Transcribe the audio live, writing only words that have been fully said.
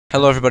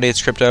Hello everybody, it's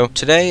Krypto.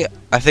 Today,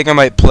 I think I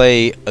might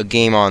play a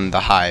game on the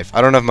Hive. I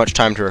don't have much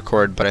time to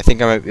record, but I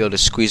think I might be able to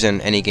squeeze in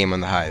any game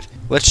on the Hive.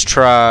 Let's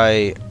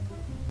try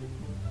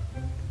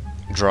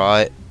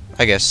DrawIt.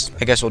 I guess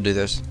we'll do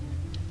this.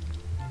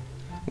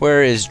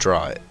 Where is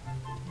DrawIt?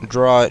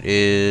 DrawIt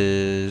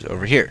is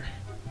over here.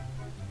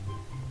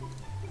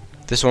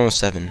 This one was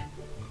 7.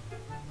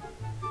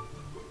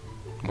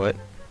 What?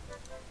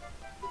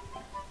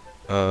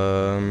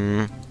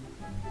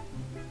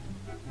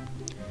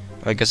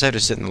 I guess I have to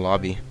sit in the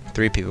lobby.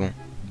 3 people.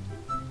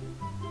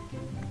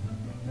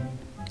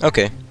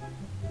 Okay.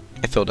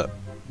 It filled up.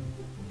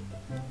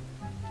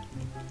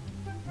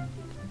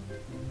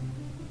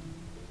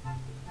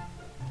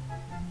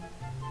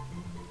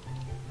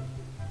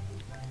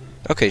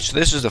 Okay, so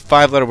this is a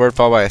 5-letter word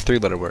followed by a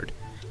 3-letter word.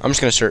 I'm just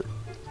gonna start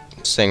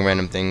saying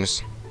random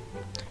things.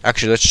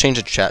 Actually, let's change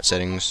the chat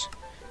settings.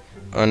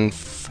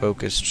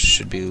 Unfocused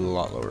should be a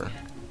lot lower.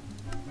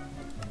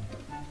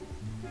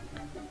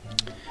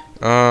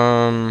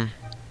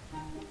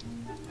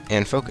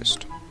 And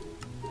focused.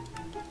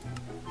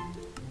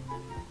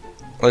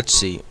 Let's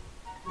see.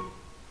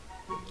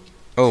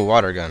 Oh,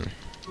 water gun.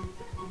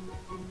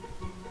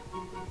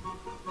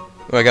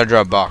 Oh, I gotta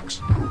draw a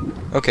box.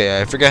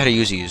 Okay, I forgot how to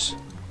use these.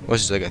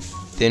 What's this, like a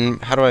thin,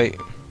 how do I,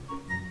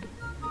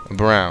 a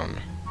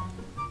brown.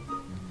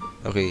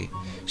 Okay,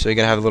 so you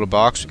gotta have a little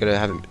box, we gotta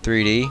have it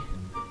 3D.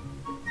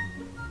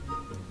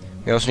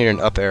 We also need an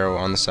up arrow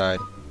on the side.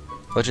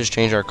 Let's just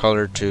change our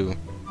color to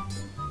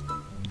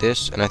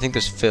this, and I think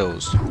this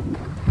fills.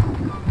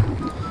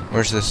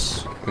 Where's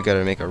this? We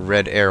gotta make a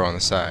red arrow on the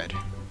side.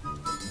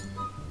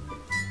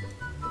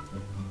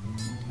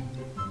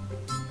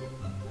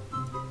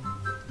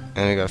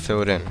 And we gotta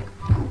fill it in.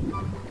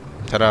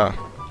 Ta-da!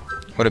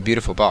 What a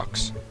beautiful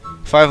box.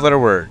 5-letter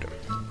word.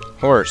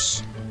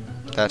 Horse.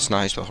 That's not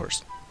how you spell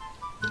horse.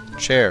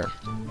 Chair.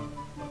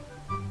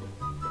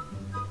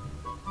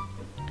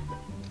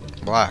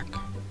 Black.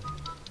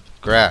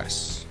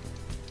 Grass.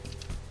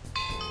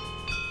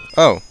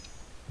 Oh.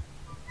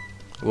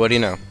 What do you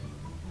know?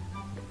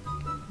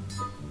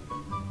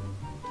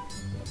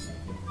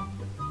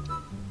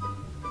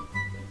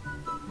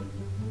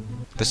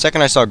 The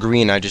second I saw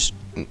green, I just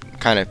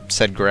kind of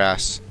said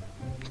grass.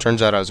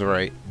 Turns out I was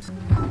right.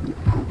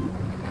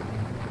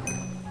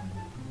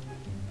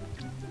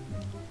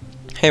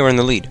 Hey, we're in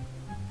the lead.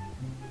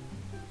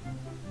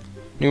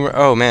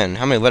 Oh man,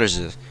 how many letters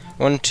is this?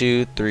 1,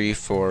 2, 3,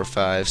 4,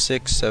 5,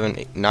 6, 7,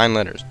 8, 9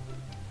 letters.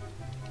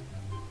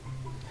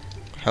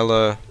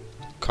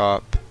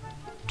 Helicopter.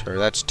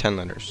 That's 10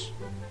 letters.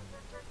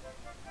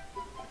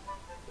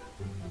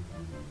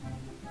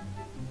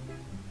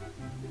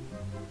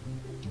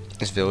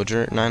 Is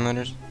villager 9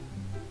 letters?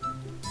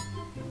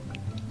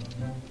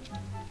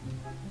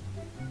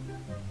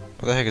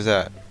 What the heck is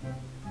that?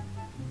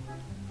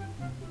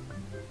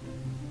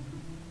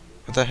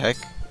 What the heck?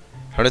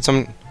 How did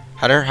someone...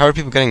 How are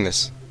people getting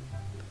this?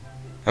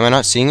 Am I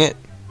not seeing it?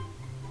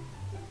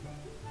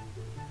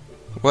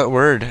 What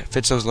word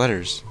fits those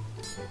letters?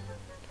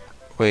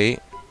 Wait.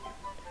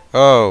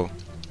 Oh.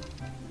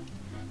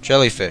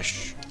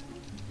 Jellyfish.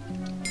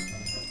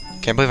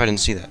 Can't believe I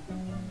didn't see that.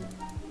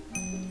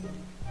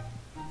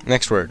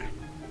 Next word.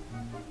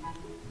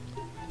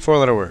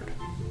 4-letter word.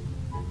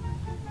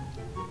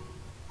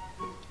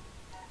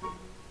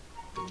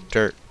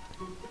 Dirt.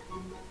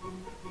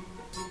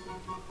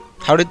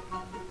 How did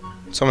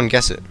someone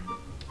guess it?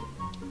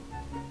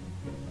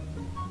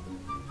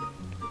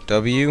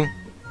 W.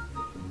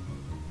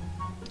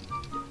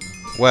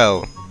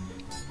 Well.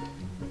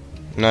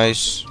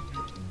 Nice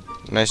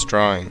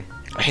drawing.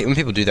 I hate when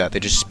people do that. They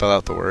just spell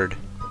out the word.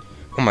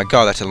 Oh my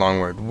god, that's a long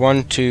word.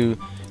 1, 2,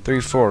 3,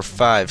 4,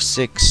 5,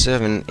 6,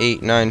 7,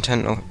 8, 9,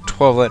 10,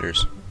 12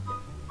 letters.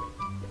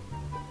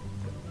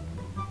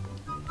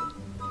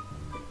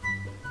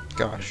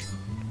 Gosh.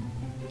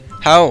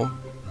 How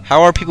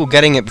are people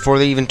getting it before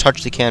they even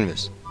touch the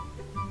canvas?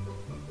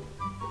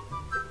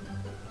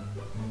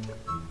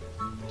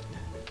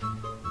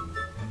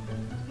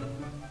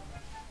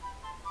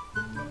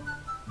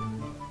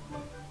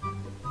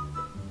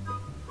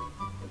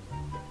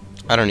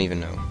 I don't even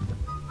know.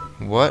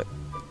 What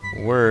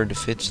word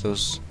fits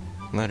those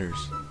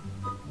letters?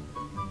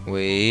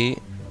 Wait.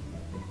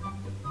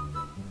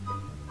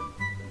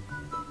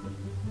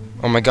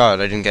 Oh my god,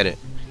 I didn't get it.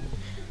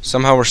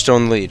 Somehow we're still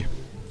in the lead.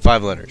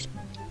 5 letters.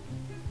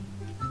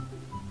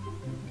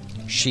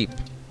 Sheep.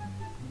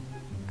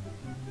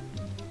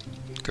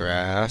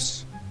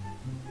 Grass.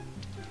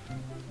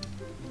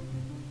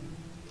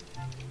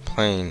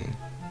 Plane.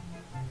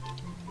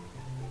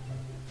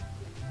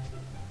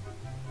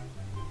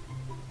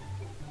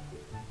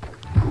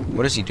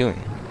 What is he doing?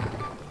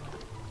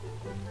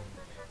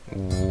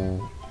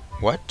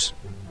 What?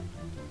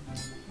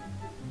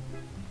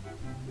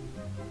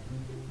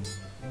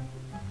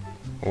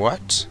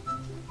 What?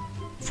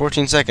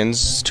 14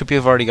 seconds. 2 people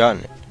have already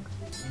gotten it.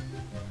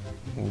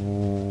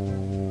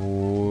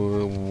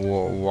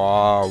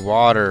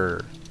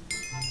 Water.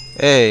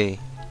 Hey.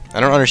 I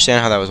don't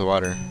understand how that was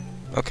water.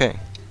 Okay.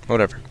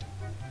 Whatever.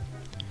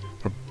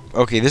 We're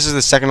Okay, this is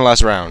the second to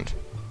last round.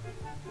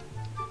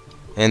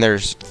 And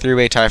there's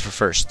 3-way tie for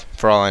first.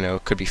 For all I know,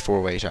 it could be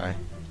 4-way tie.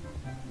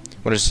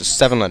 What is this?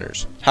 7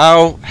 letters.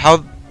 How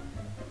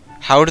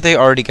did they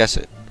already guess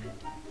it?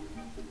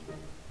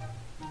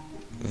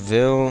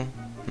 Vil?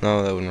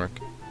 No, that wouldn't work.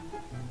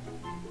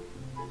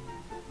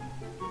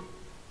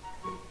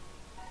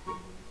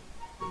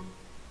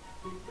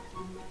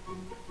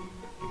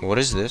 What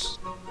is this?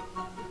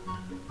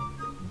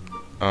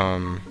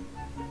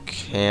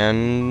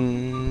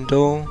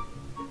 Candle?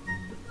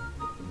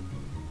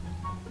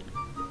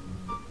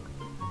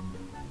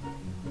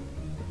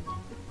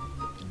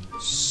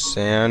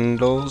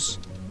 Sandals?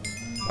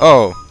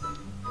 Oh.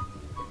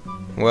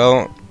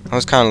 Well, I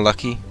was kind of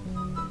lucky.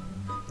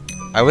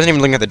 I wasn't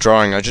even looking at the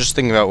drawing. I was just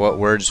thinking about what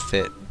words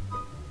fit.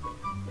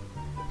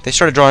 They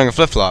started drawing a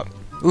flip-flop.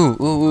 Ooh,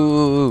 ooh, ooh,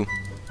 ooh, ooh.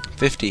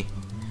 50.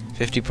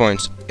 50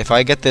 points. If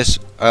I get this,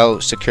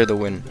 I'll secure the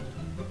win.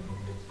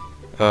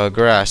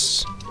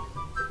 Grass.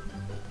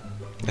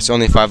 That's the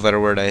only 5-letter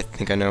word I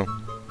think I know.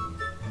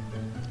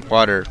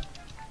 Water.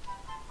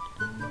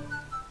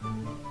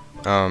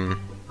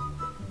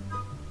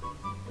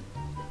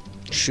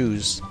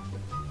 Shoes.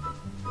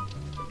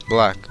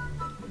 Black.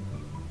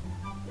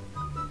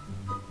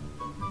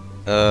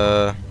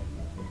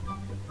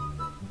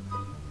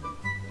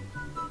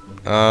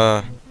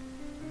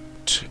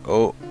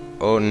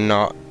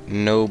 Not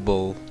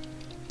noble.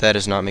 That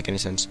does not make any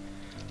sense.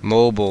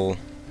 Mobile.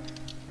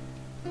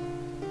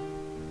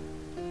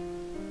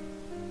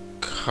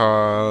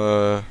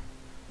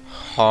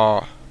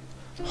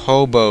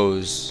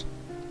 Hobos.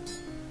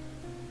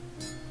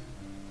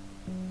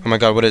 Oh my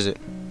god, what is it?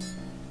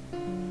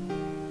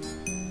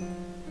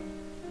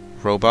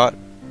 Robot?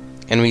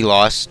 And we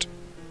lost?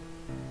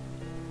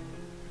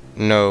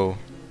 No.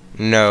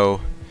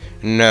 No.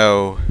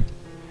 No.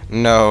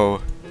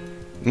 No.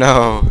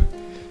 No.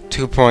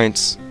 2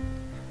 points.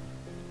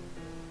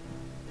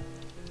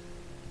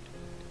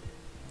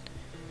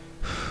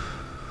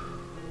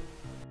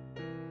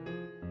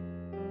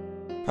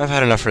 I've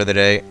had enough for the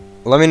day.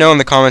 Let me know in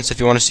the comments if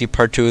you want to see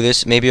part 2 of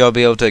this. Maybe I'll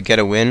be able to get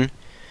a win.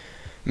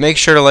 Make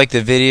sure to like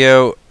the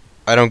video.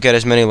 I don't get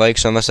as many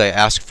likes unless I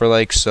ask for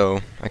likes, so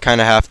I kind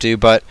of have to.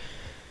 But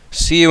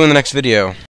see you in the next video.